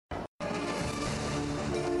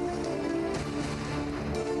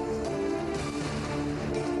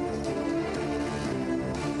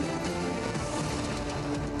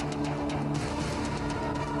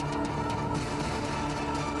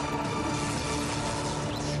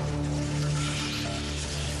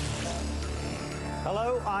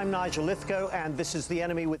Hello, I'm Nigel Lithgow, and this is The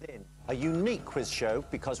Enemy Within, a unique quiz show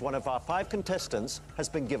because one of our 5 contestants has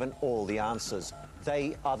been given all the answers.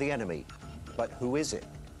 They are the enemy. But who is it?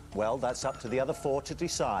 Well, that's up to the other 4 to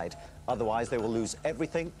decide. Otherwise, they will lose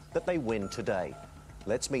everything that they win today.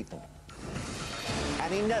 Let's meet them.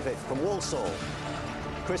 Annie Nevitt from Walsall,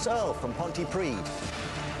 Chris Earle from Pontypridd,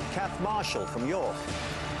 Kath Marshall from York,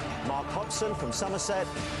 Mark Hobson from Somerset,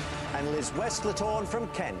 and Liz Westlatorn from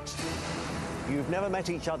Kent. You've never met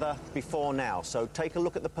each other before now, so take a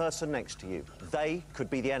look at the person next to you. They could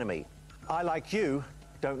be the enemy. I, like you,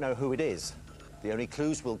 don't know who it is. The only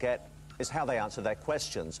clues we'll get is how they answer their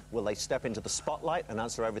questions. Will they step into the spotlight and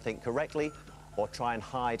answer everything correctly, or try and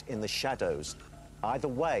hide in the shadows? Either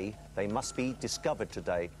way, they must be discovered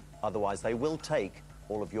today, otherwise they will take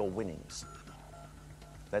all of your winnings.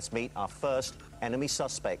 Let's meet our first enemy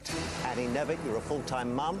suspect. Annie Nevitt, you're a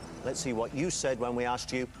full-time mum. Let's see what you said when we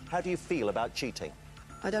asked you, how do you feel about cheating?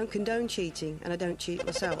 I don't condone cheating, and I don't cheat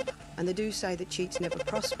myself. And they do say that cheats never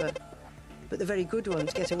prosper, but the very good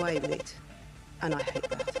ones get away with it. And I hate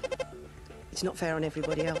that. It's not fair on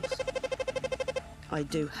everybody else. I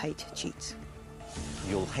do hate cheats.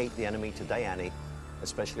 You'll hate the enemy today, Annie,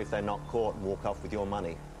 especially if they're not caught and walk off with your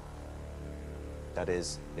money. That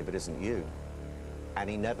is, if it isn't you.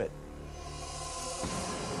 Annie Nevitt,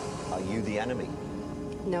 are you the enemy?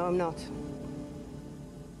 No, I'm not.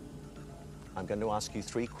 I'm going to ask you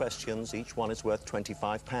 3 questions. Each one is worth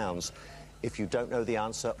 £25. If you don't know the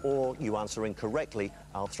answer or you answer incorrectly,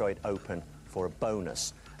 I'll throw it open for a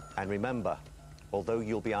bonus. And remember, although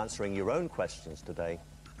you'll be answering your own questions today,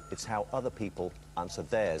 it's how other people answer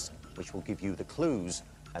theirs, which will give you the clues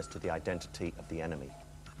as to the identity of the enemy.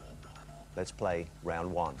 Let's play round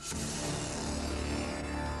 1.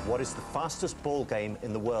 What is the fastest ball game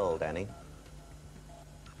in the world, Annie?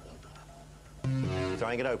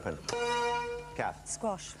 Throwing it open. Kath?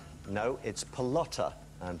 Squash. No, it's pelotta,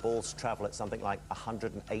 and balls travel at something like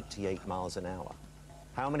 188 miles an hour.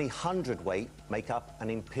 How many hundredweight make up an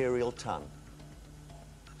imperial ton?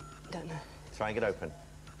 Don't know. Throwing it open.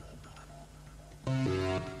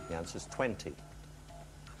 The answer's 20.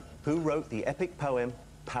 Who wrote the epic poem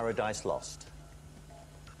Paradise Lost?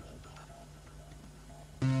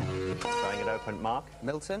 Throwing it open, Mark?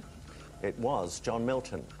 Milton? It was John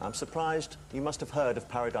Milton. I'm surprised you must have heard of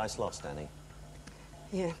Paradise Lost, Annie.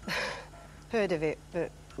 Yeah, heard of it,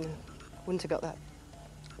 but no, wouldn't have got that.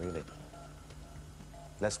 Really?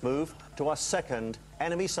 Let's move to our second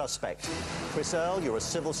enemy suspect. Chris Earle, you're a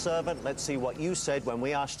civil servant. Let's see what you said when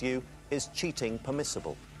we asked you, is cheating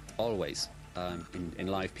permissible? Always. In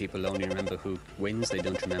life, people only remember who wins. They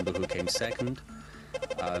don't remember who came second.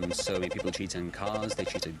 So many people cheat in cars, they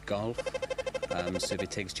cheat at golf. So if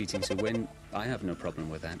it takes cheating to win, I have no problem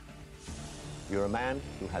with that. You're a man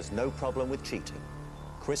who has no problem with cheating.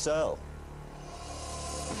 Chris Earle,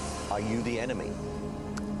 are you the enemy?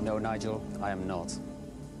 No, Nigel, I am not.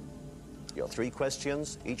 Your 3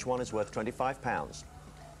 questions, each one is worth £25.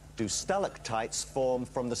 Do stalactites form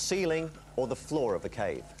from the ceiling or the floor of a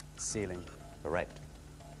cave? Ceiling. Correct.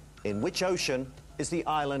 In which ocean is the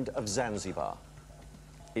island of Zanzibar?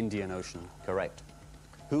 Indian Ocean. Correct.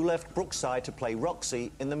 Who left Brookside to play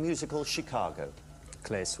Roxy in the musical Chicago?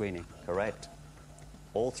 Claire Sweeney. Correct.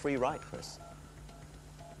 All 3 right, Chris.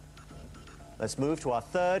 Let's move to our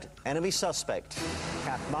third enemy suspect.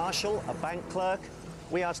 Kath Marshall, a bank clerk.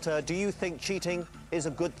 We asked her, do you think cheating is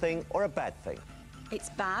a good thing or a bad thing?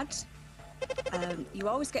 It's bad. You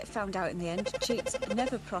always get found out in the end. Cheats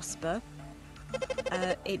never prosper.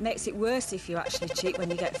 It makes it worse if you actually cheat when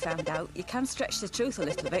you get found out. You can stretch the truth a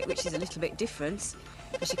little bit, which is a little bit different,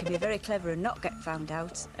 because you can be very clever and not get found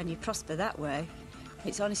out, and you prosper that way.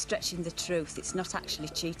 It's only stretching the truth. It's not actually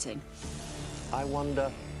cheating. I wonder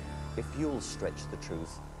if you'll stretch the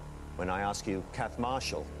truth when I ask you, Kath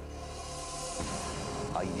Marshall,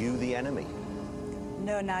 are you the enemy?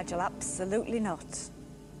 No, Nigel, absolutely not.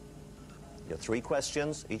 Your 3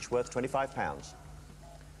 questions, each worth £25.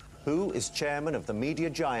 Who is chairman of the media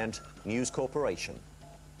giant News Corporation?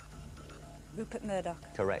 Rupert Murdoch.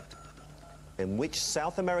 Correct. In which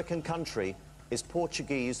South American country is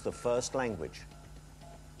Portuguese the first language?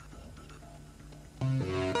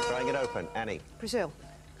 Throwing it open, Annie. Brazil.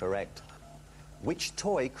 Correct. Which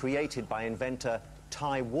toy created by inventor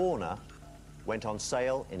Ty Warner went on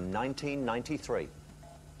sale in 1993?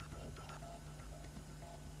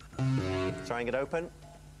 Throwing it open.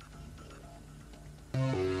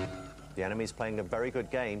 The enemy's playing a very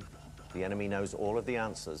good game. The enemy knows all of the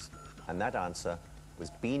answers, and that answer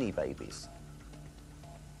was Beanie Babies.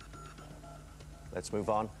 Let's move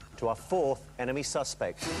on To our fourth enemy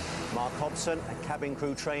suspect, Mark Hobson, a cabin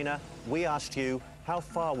crew trainer. We asked you, how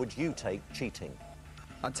far would you take cheating?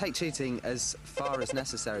 I'd take cheating as far as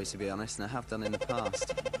necessary, to be honest, and I have done in the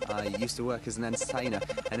past. I used to work as an entertainer,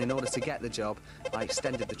 and in order to get the job, I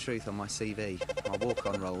extended the truth on my CV. My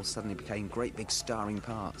walk-on roles suddenly became great big starring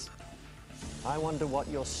parts. I wonder what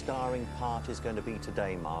your starring part is going to be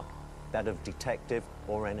today, Mark. That of detective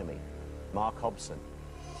or enemy? Mark Hobson.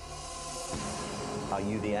 Are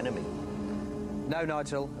you the enemy? No,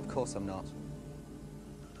 Nigel, of course I'm not.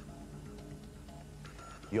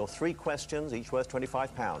 Your 3 questions, each worth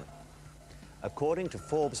 £25. According to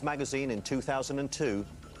Forbes magazine in 2002,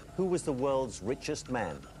 who was the world's richest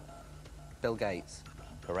man? Bill Gates.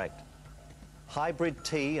 Correct. Hybrid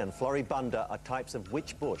tea and floribunda are types of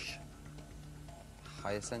which bush?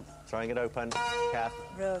 Hyacinth. Throwing it open. Kath?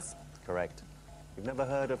 Rose. Correct. You've never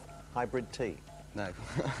heard of hybrid tea? No.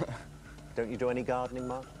 Don't you do any gardening,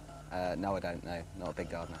 Mark? No, I don't, no. Not a big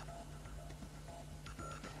gardener.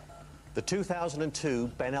 The 2002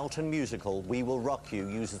 Ben Elton musical We Will Rock You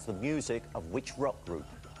uses the music of which rock group?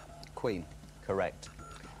 Queen. Correct.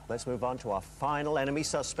 Let's move on to our final enemy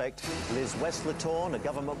suspect, Liz Westlatorn, a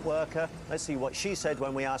government worker. Let's see what she said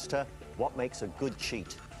when we asked her, what makes a good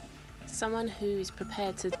cheat? Someone who is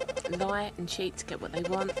prepared to lie and cheat to get what they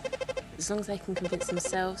want, as long as they can convince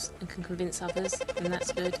themselves and can convince others, then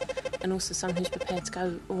that's good. And also someone who's prepared to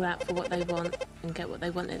go all out for what they want and get what they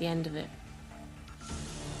want at the end of it.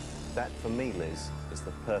 That, for me, Liz, is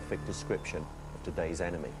the perfect description of today's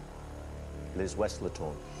enemy. Liz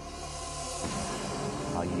Westlatorn.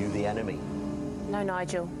 Are you the enemy? No,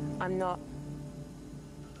 Nigel, I'm not.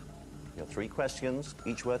 Your 3 questions,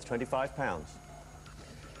 each worth £25.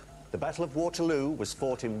 The Battle of Waterloo was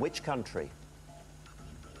fought in which country?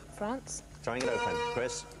 France? Throwing it open.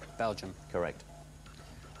 Chris? Belgium. Correct.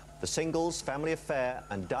 The singles Family Affair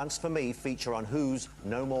and Dance for Me feature on whose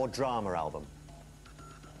No More Drama album?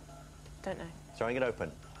 Don't know. Throwing it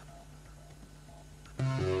open.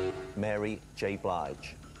 Mary J.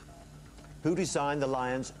 Blige. Who designed the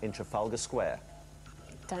lions in Trafalgar Square?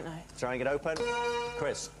 Don't know. Throwing it open.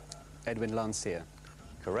 Chris? Edwin Landseer.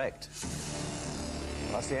 Correct.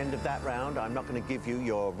 That's the end of that round. I'm not going to give you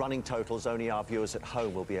your running totals. Only our viewers at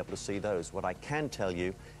home will be able to see those. What I can tell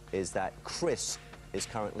you is that Chris is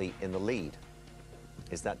currently in the lead.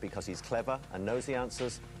 Is that because he's clever and knows the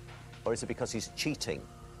answers, or is it because he's cheating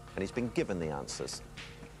and he's been given the answers?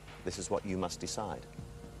 This is what you must decide.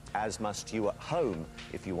 As must you at home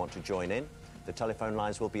if you want to join in. The telephone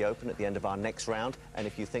lines will be open at the end of our next round, and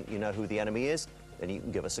if you think you know who the enemy is, then you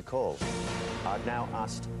can give us a call. I've now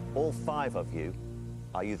asked all 5 of you,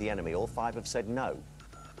 are you the enemy? All 5 have said no,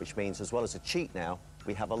 which means as well as a cheat now,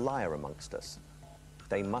 we have a liar amongst us.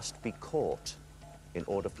 They must be caught in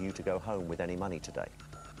order for you to go home with any money today.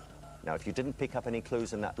 Now, if you didn't pick up any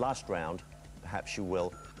clues in that last round, perhaps you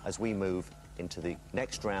will as we move into the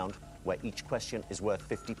next round, where each question is worth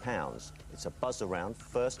 £50. It's a buzzer round.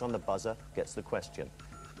 First on the buzzer gets the question.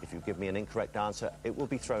 If you give me an incorrect answer, it will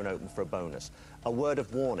be thrown open for a bonus. A word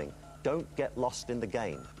of warning, don't get lost in the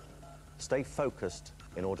game. Stay focused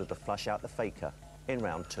in order to flush out the faker in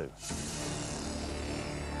round 2.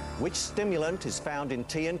 Which stimulant is found in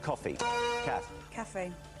tea and coffee? Kath?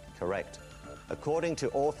 Caffeine. Correct. According to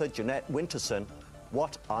author Jeanette Winterson,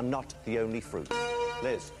 what are not the only fruit?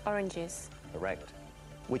 Liz? Oranges. Correct.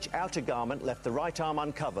 Which outer garment left the right arm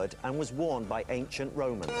uncovered and was worn by ancient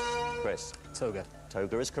Romans? Chris? Toga.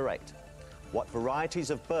 Toga is correct. What varieties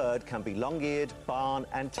of bird can be long-eared, barn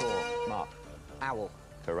and torn? Mark? Owl.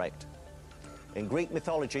 Correct. In Greek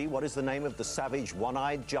mythology, what is the name of the savage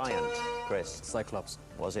one-eyed giant? Chris? Cyclops.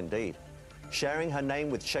 Was indeed. Sharing her name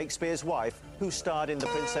with Shakespeare's wife, who starred in The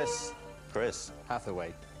Princess? Chris?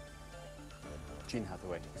 Hathaway. Jean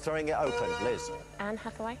Hathaway. Throwing it open. Liz? Anne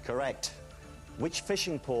Hathaway. Correct. Which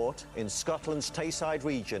fishing port in Scotland's Tayside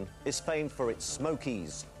region is famed for its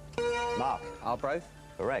smokies? Mark? Arbroath?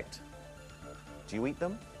 Correct. Do you eat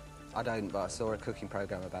them? I don't, but I saw a cooking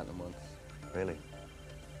programme about them once. Really?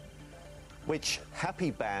 Which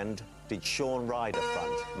happy band did Shaun Ryder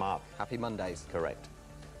front? Mark? Happy Mondays. Correct.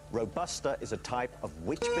 Robusta is a type of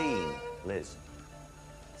which bean? Liz?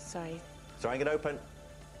 Sorry. Throwing it open.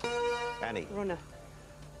 Annie? Runner.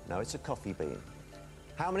 No, it's a coffee bean.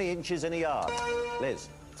 How many inches in a yard? Liz?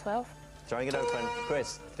 12. Throwing it open.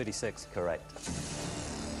 Chris? 36. Correct.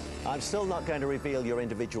 I'm still not going to reveal your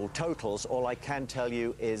individual totals. All I can tell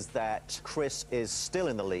you is that Chris is still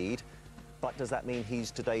in the lead, but does that mean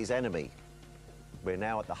he's today's enemy? We're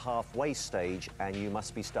now at the halfway stage, and you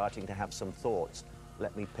must be starting to have some thoughts.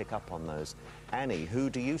 Let me pick up on those. Annie,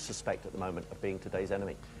 who do you suspect at the moment of being today's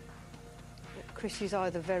enemy? Chris is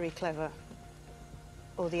either very clever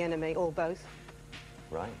or the enemy, or both.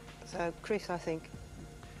 Right. So Chris, I think.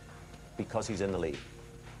 Because he's in the lead.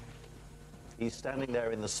 He's standing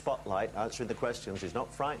there in the spotlight answering the questions. He's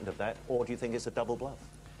not frightened of that, or do you think it's a double bluff?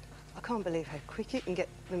 I can't believe how quick he can get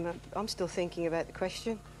them up. I'm still thinking about the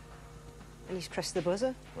question. And he's pressed the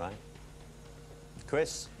buzzer. Right.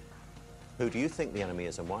 Chris, who do you think the enemy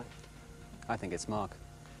is and why? I think it's Mark.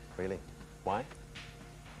 Really? Why?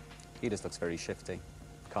 He just looks very shifty.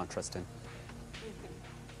 Can't trust him.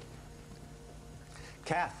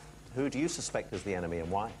 Kath, who do you suspect is the enemy and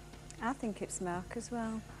why? I think it's Mark as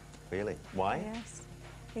well. Really? Why? Yes.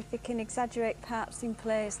 If he can exaggerate parts in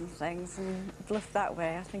plays and things and bluff that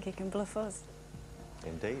way, I think he can bluff us.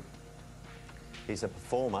 Indeed. He's a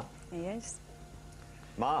performer. He is.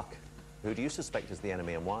 Mark, who do you suspect is the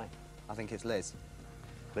enemy and why? I think it's Liz.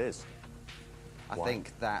 Liz? I Why?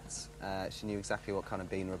 think that she knew exactly what kind of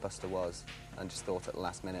being Robusta was and just thought at the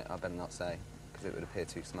last minute, I better not say, because it would appear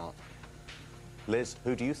too smart. Liz,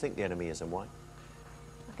 who do you think the enemy is and why?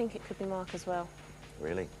 I think it could be Mark as well.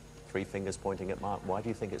 Really? Three fingers pointing at Mark. Why do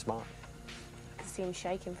you think it's Mark? I can see him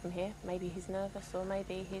shaking from here. Maybe he's nervous, or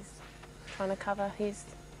maybe he's trying to cover his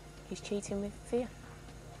cheating with fear.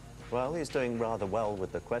 Well, he's doing rather well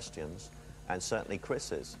with the questions, and certainly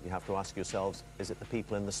Chris is. You have to ask yourselves, is it the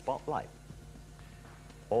people in the spotlight?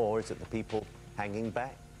 Or is it the people hanging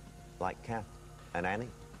back, like Kath and Annie?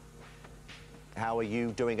 How are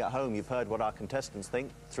you doing at home? You've heard what our contestants think.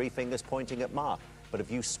 Three fingers pointing at Mark. But have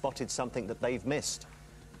you spotted something that they've missed?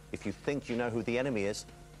 If you think you know who the enemy is,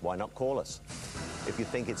 why not call us? If you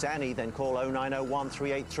think it's Annie, then call 0901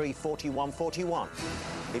 383 4141.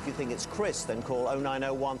 If you think it's Chris, then call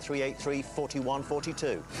 0901 383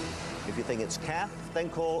 4142. If you think it's Kath, then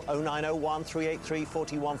call 0901 383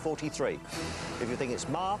 4143. If you think it's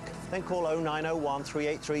Mark, then call 0901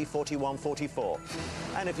 383 4144.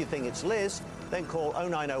 And if you think it's Liz, then call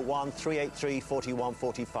 0901 383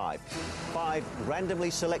 4145. 5 randomly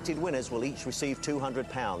selected winners will each receive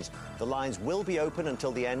 £200. The lines will be open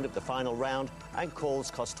until the end of the final round, and calls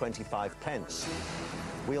cost 25 pence.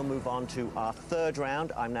 We'll move on to our third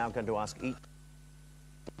round. I'm now going to ask each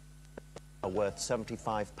are worth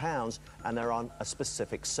 £75, and they're on a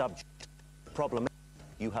specific subject. The problem is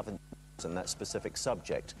you haven't chosen that specific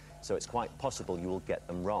subject, so it's quite possible you will get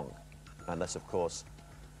them wrong, unless, of course,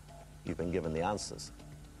 you've been given the answers.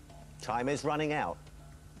 Time is running out,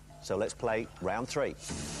 so let's play round 3.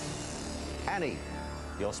 Annie,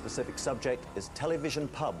 your specific subject is television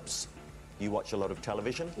pubs. You watch a lot of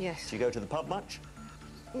television? Yes. Do you go to the pub much?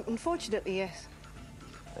 Unfortunately, yes.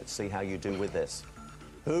 Let's see how you do with this.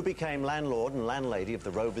 Who became landlord and landlady of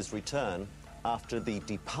the Rovers' Return after the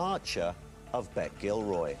departure of Beck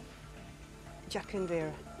Gilroy? Jack and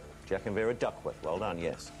Vera. Jack and Vera Duckworth. Well done,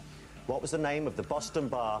 yes. What was the name of the Boston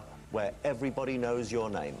bar where everybody knows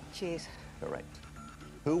your name? Cheers. Correct.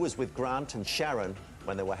 Who was with Grant and Sharon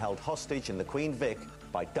when they were held hostage in the Queen Vic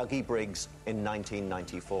by Dougie Briggs in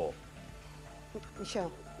 1994?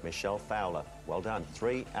 Michelle. Michelle Fowler. Well done.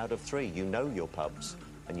 3 out of 3. You know your pubs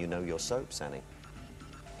and you know your soaps, Annie.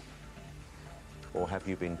 Or have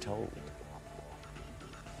you been told?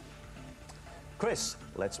 Chris,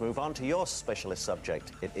 let's move on to your specialist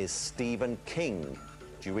subject. It is Stephen King.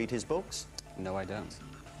 Do you read his books? No, I don't.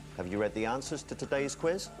 Have you read the answers to today's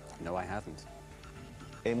quiz? No, I haven't.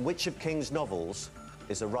 In which of King's novels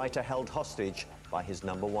is a writer held hostage by his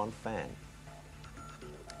 #1 fan?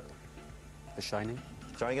 The Shining?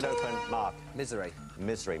 Throwing it open, Mark. Misery.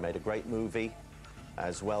 Misery made a great movie,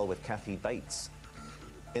 as well with Kathy Bates.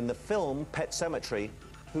 In the film Pet Sematary,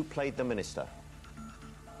 who played the minister?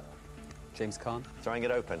 James Caan? Throwing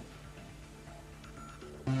it open.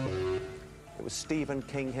 It was Stephen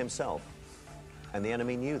King himself, and the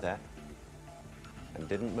enemy knew that and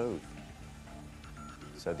didn't move.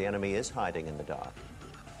 So the enemy is hiding in the dark.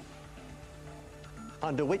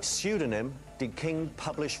 Under which pseudonym did King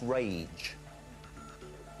publish Rage?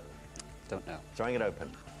 Don't know. Throwing it open.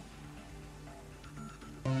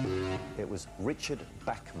 It was Richard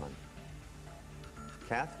Bachman.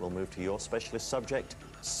 Kath, we'll move to your specialist subject,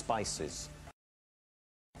 spices.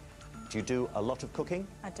 Do you do a lot of cooking?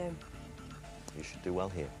 I do. You should do well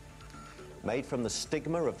here. Made from the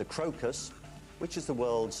stigma of the crocus, which is the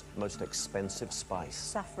world's most expensive spice?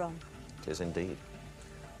 Saffron. It is indeed.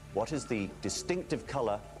 What is the distinctive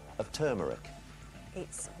colour of turmeric?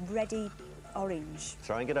 It's reddy orange.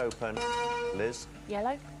 Throwing it open. Liz?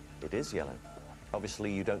 Yellow? It is yellow.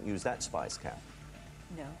 Obviously, you don't use that spice, Kath.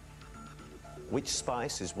 No. Which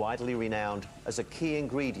spice is widely renowned as a key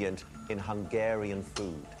ingredient in Hungarian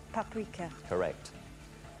food? Paprika. Correct.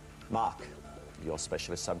 Mark, Your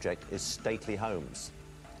specialist subject is stately homes.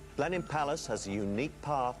 Blenheim Palace has a unique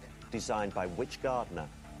park designed by which gardener?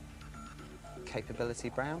 Capability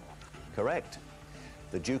Brown? Correct.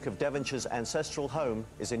 The Duke of Devonshire's ancestral home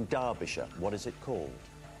is in Derbyshire. What is it called?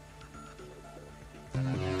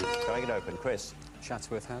 Throwing it open. Chris?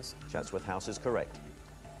 Chatsworth House? Chatsworth House is correct.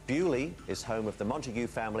 Bewley is home of the Montague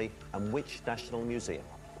family and which national museum?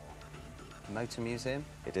 Motor Museum?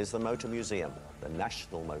 It is the Motor Museum, the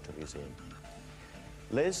National Motor Museum.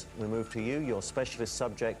 Liz, we move to you. Your specialist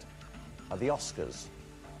subject are the Oscars.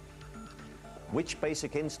 Which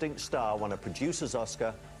Basic Instinct star won a producer's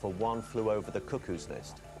Oscar for One Flew Over the Cuckoo's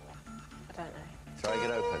Nest? I don't know. Throwing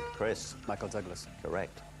it open. Chris? Michael Douglas?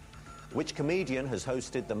 Correct. Which comedian has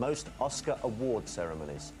hosted the most Oscar award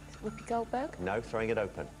ceremonies? Whoopi Goldberg? No, throwing it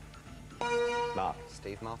open. Mark?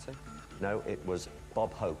 Steve Martin? No, it was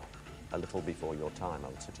Bob Hope. A little before your time, I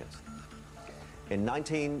would suggest. In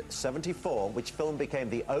 1974, which film became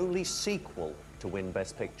the only sequel to win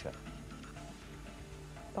Best Picture?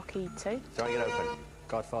 Rocky 2? Throwing it open.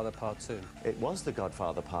 Godfather Part 2? It was The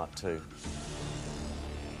Godfather Part 2.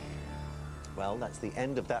 Well, that's the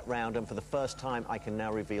end of that round, and for the first time, I can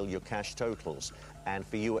now reveal your cash totals. And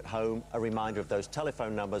for you at home, a reminder of those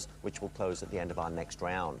telephone numbers, which will close at the end of our next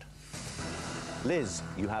round. Liz,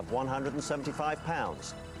 you have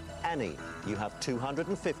 £175. Annie, you have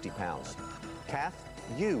 £250. Kath,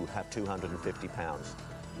 you have £250.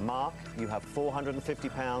 Mark, you have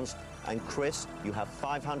 £450. And Chris, you have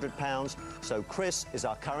 £500. So Chris is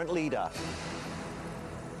our current leader.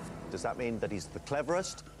 Does that mean that he's the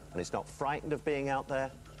cleverest and he's not frightened of being out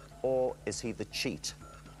there? Or is he the cheat?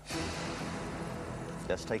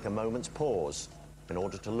 Let's take a moment's pause in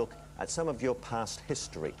order to look at some of your past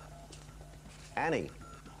history. Annie,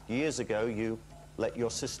 years ago you let your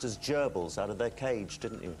sister's gerbils out of their cage,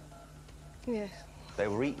 didn't you? Yeah. They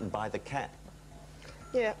were eaten by the cat.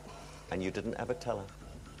 Yeah. And you didn't ever tell her?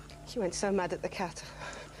 She went so mad at the cat.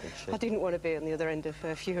 Did she? I didn't want to be on the other end of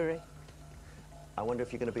her fury. I wonder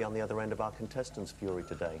if you're going to be on the other end of our contestants' fury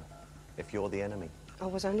today, if you're the enemy. I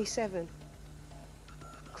was only 7.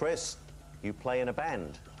 Chris, you play in a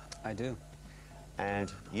band. I do.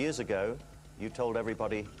 And years ago, you told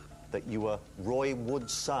everybody that you were Roy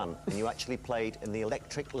Wood's son, and you actually played in the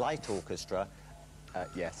Electric Light Orchestra.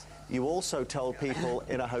 Yes. You also told people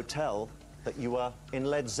in a hotel that you were in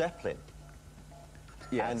Led Zeppelin.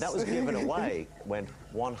 Yes. And that was given away when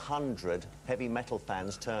 100 heavy metal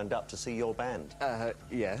fans turned up to see your band.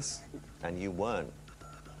 Yes. And you weren't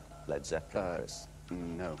Led Zeppelin, Chris.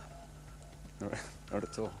 No. Not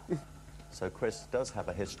at all. So Chris does have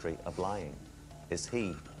a history of lying. Is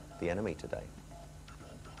he the enemy today?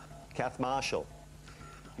 Kath Marshall,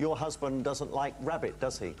 your husband doesn't like rabbit,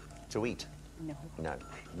 does he, to eat? No. No.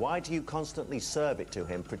 Why do you constantly serve it to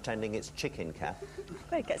him, pretending it's chicken, Kath?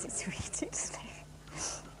 Well, he gets it to eat it, doesn't he?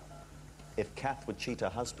 If Kath would cheat her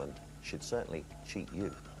husband, she'd certainly cheat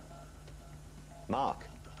you. Mark,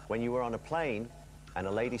 when you were on a plane and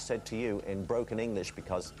a lady said to you in broken English,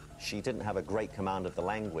 because she didn't have a great command of the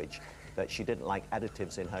language, that she didn't like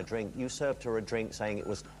additives in her drink, you served her a drink saying it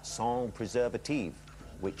was sans préservatif,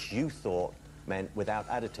 which you thought meant without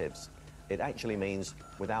additives. It actually means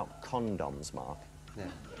without condoms, Mark. Yeah.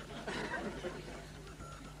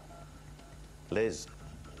 Liz,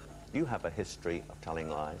 you have a history of telling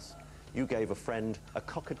lies. You gave a friend a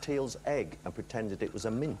cockatiel's egg and pretended it was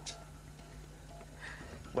a mint.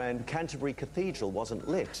 When Canterbury Cathedral wasn't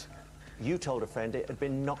lit, you told a friend it had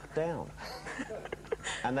been knocked down.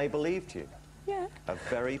 And they believed you. Yeah. A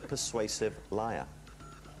very persuasive liar.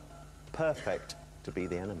 Perfect to be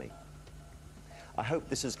the enemy. I hope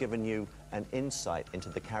this has given you an insight into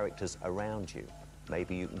the characters around you.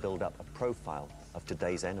 Maybe you can build up a profile of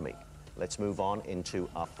today's enemy. Let's move on into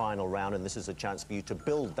our final round, and this is a chance for you to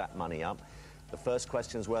build that money up. The first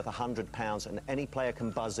question is worth £100, and any player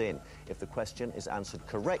can buzz in. If the question is answered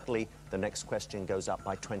correctly, the next question goes up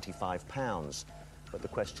by £25. But the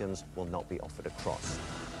questions will not be offered across.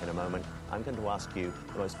 In a moment, I'm going to ask you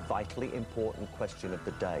the most vitally important question of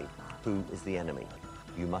the day. Who is the enemy?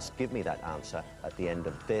 You must give me that answer at the end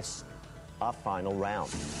of this, our final round.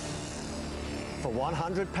 For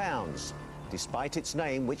 £100, despite its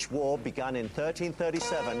name, which war began in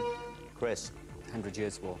 1337? Chris? 100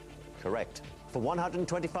 Years' War. Correct. For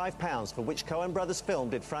 £125, for which Coen Brothers film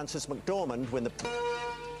did Francis McDormand win the...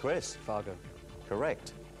 Chris? Fargo.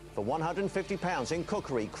 Correct. For £150 in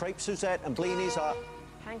cookery, crepe Suzette and blinis are...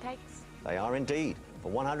 Pancakes? They are indeed.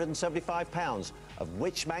 For £175, of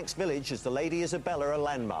which Manx village is the Lady Isabella a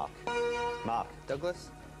landmark? Mark? Douglas?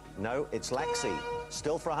 No, it's Laxey.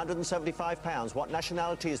 Still for £175, what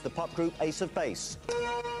nationality is the pop group Ace of Base?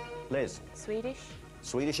 Liz? Swedish.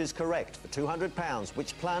 Swedish is correct. For £200,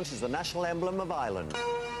 which plant is the national emblem of Ireland?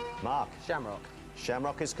 Mark? Shamrock.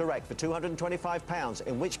 Shamrock is correct. For £225,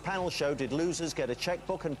 in which panel show did losers get a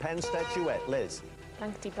checkbook and pen statuette? Liz?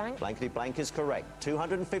 Blankety blank. Blankety blank is correct.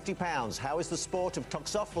 £250. How is the sport of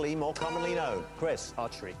toxophilie more commonly known? Chris?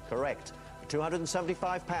 Archery. Correct. For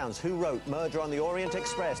 £275, who wrote Murder on the Orient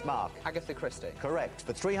Express? Mark? Agatha Christie. Correct.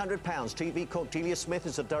 For £300, TV cook Delia Smith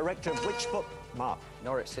is the director of which foot? Mark?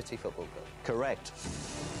 Norwich City Football Club. Correct.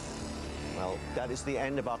 Well, that is the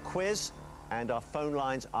end of our quiz, and our phone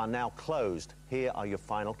lines are now closed. Here are your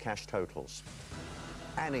final cash totals.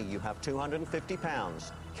 Annie, you have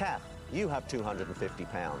 £250. Kath, you have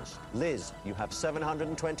 £250. Liz, you have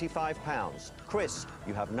 £725. Chris,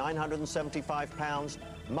 you have £975.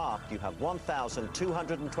 Mark, you have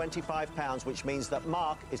 £1,225, which means that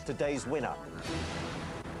Mark is today's winner.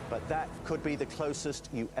 But that could be the closest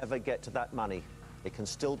you ever get to that money. It can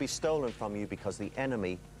still be stolen from you because the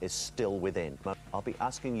enemy is still within. I'll be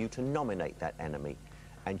asking you to nominate that enemy,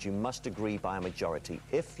 and you must agree by a majority.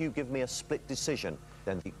 If you give me a split decision,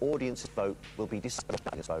 then the audience's vote will be decided.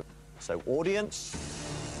 So, audience,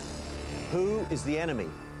 who is the enemy?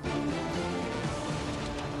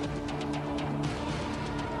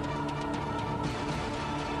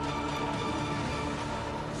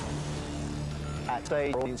 At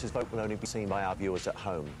stage, audience's vote will only be seen by our viewers at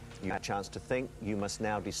home. You have a chance to think. You must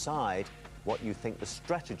now decide what you think the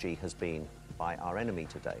strategy has been by our enemy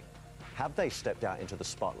today. Have they stepped out into the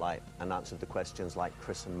spotlight and answered the questions like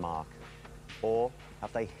Chris and Mark? Or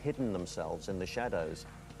have they hidden themselves in the shadows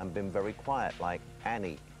and been very quiet like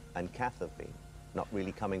Annie and Kath have been, not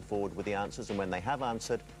really coming forward with the answers, and when they have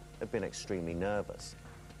answered, they've been extremely nervous?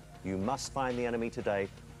 You must find the enemy today,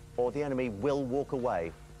 or the enemy will walk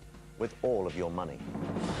away with all of your money.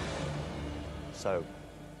 So,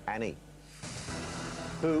 Annie,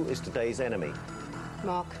 who is today's enemy?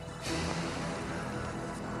 Mark.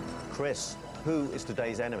 Chris, who is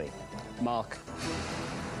today's enemy? Mark.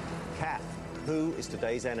 Kath, who is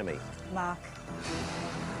today's enemy? Mark.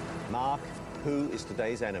 Mark, who is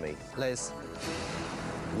today's enemy? Liz.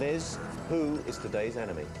 Liz, who is today's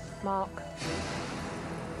enemy? Mark.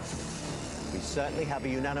 We certainly have a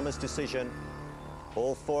unanimous decision.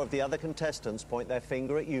 All four of the other contestants point their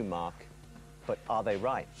finger at you, Mark. But are they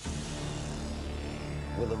right?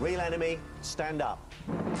 Will the real enemy stand up?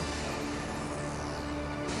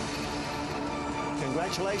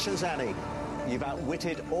 Congratulations, Annie. You've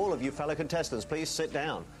outwitted all of you fellow contestants. Please sit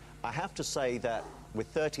down. I have to say that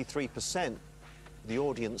with 33%, the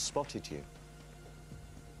audience spotted you.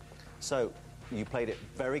 So, you played it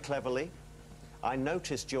very cleverly. I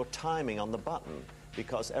noticed your timing on the button,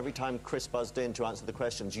 because every time Chris buzzed in to answer the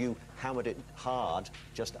questions, you hammered it hard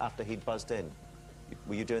just after he'd buzzed in.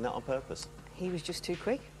 Were you doing that on purpose? He was just too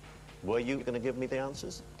quick. Were you going to give me the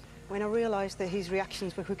answers? When I realised that his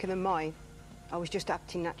reactions were quicker than mine, I was just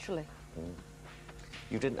acting naturally.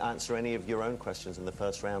 You didn't answer any of your own questions in the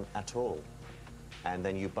first round at all. And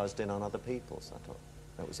then you buzzed in on other people's. I thought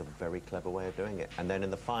that was a very clever way of doing it. And then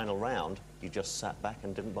in the final round, you just sat back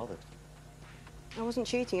and didn't bother. I wasn't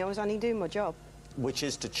cheating, I was only doing my job. Which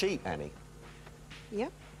is to cheat, Annie.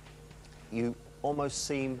 Yep. You almost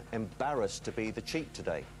seem embarrassed to be the cheat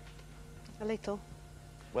today. A little.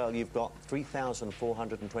 Well, you've got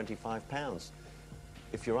 £3,425.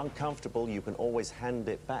 If you're uncomfortable, you can always hand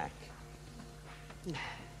it back.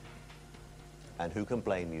 And who can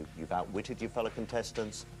blame you? You've outwitted your fellow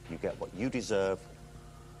contestants. You get what you deserve,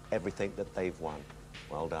 everything that they've won.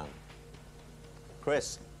 Well done.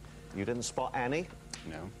 Chris, you didn't spot Annie.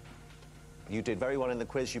 No. You did very well in the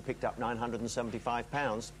quiz. You picked up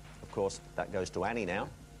 £975. Of course, that goes to Annie now.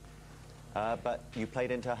 But you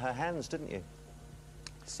played into her hands, didn't you?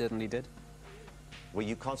 Certainly did. Were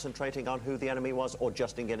you concentrating on who the enemy was, or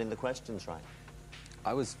just in getting the questions right?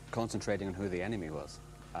 I was concentrating on who the enemy was.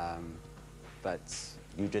 But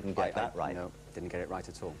You didn't get that right? No, didn't get it right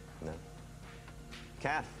at all. No.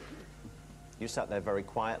 Kath, you sat there very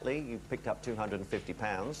quietly. You picked up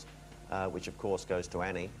 £250, which of course goes to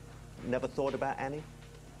Annie. Never thought about Annie?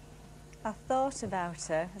 I thought about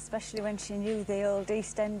her, especially when she knew the old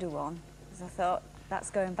East Ender one, because I thought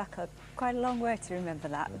that's going back quite a long way to remember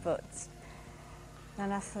that, but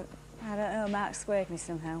then I thought, I don't know, Mark swayed me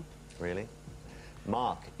somehow. Really?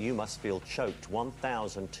 Mark, you must feel choked.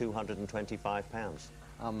 £1,225.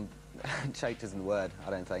 Choked isn't the word,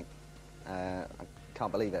 I don't think. I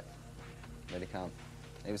can't believe it. Really can't.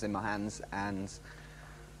 It was in my hands, and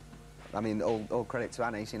I mean, all credit to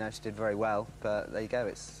Annie. You know, she did very well, but there you go.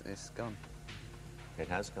 It's gone. It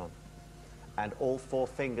has gone. And all four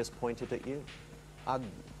fingers pointed at you.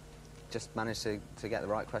 just managed to get the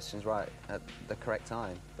right questions right at the correct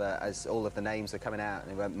time. But as all of the names are coming out,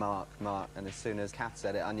 and it went Mark, Mark, and as soon as Kath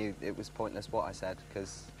said it, I knew it was pointless what I said,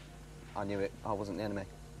 because I knew I wasn't the enemy.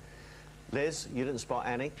 Liz, you didn't spot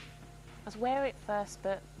Annie? I was wary at first,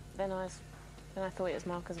 but then I thought it was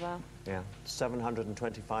Mark as well. Yeah,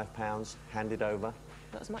 £725 handed over.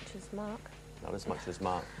 Not as much as Mark. Not as much as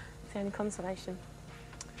Mark. It's the only consolation.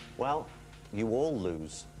 Well, you all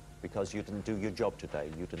lose because you didn't do your job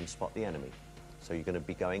today. You didn't spot the enemy. So you're going to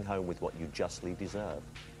be going home with what you justly deserve.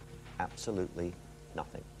 Absolutely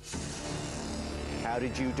nothing. How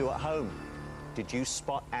did you do at home? Did you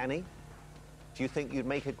spot Annie? Do you think you'd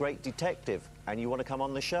make a great detective and you want to come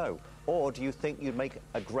on the show? Or do you think you'd make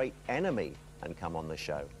a great enemy and come on the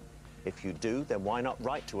show? If you do, then why not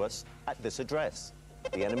write to us at this address?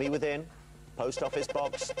 The Enemy Within, Post Office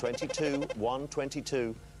Box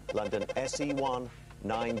 22122, London SE1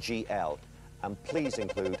 9GL. And please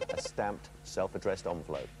include a stamped, self-addressed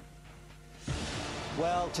envelope.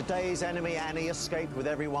 Well, today's enemy Annie escaped with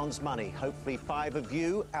everyone's money. Hopefully 5 of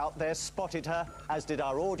you out there spotted her, as did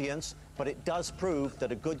our audience, but it does prove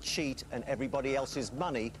that a good cheat and everybody else's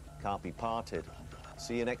money can't be parted.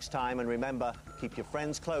 See you next time, and remember, keep your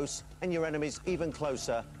friends close and your enemies even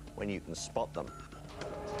closer when you can spot them.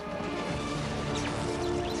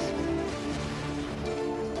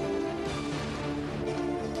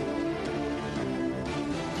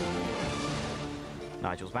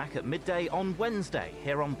 Nigel's back at midday on Wednesday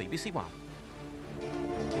here on BBC One.